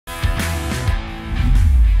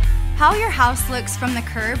How your house looks from the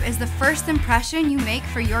curb is the first impression you make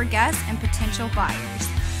for your guests and potential buyers.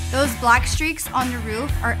 Those black streaks on the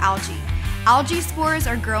roof are algae. Algae spores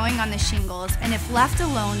are growing on the shingles, and if left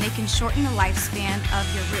alone, they can shorten the lifespan of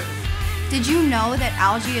your roof. Did you know that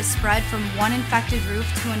algae is spread from one infected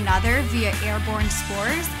roof to another via airborne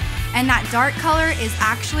spores? And that dark color is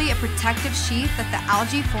actually a protective sheath that the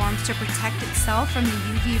algae forms to protect itself from the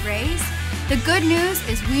UV rays? The good news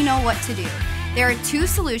is we know what to do. There are two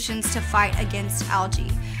solutions to fight against algae.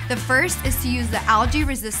 The first is to use the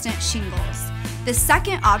algae-resistant shingles. The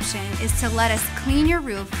second option is to let us clean your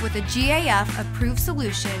roof with a GAF-approved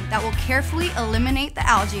solution that will carefully eliminate the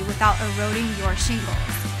algae without eroding your shingles.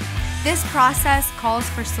 This process calls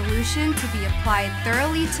for solution to be applied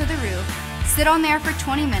thoroughly to the roof, sit on there for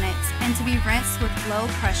 20 minutes, and to be rinsed with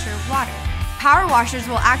low-pressure water. Power washers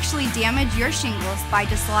will actually damage your shingles by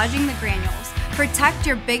dislodging the granules. Protect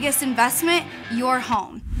your biggest investment, your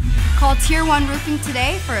home. Call Tier 1 Roofing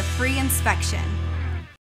today for a free inspection.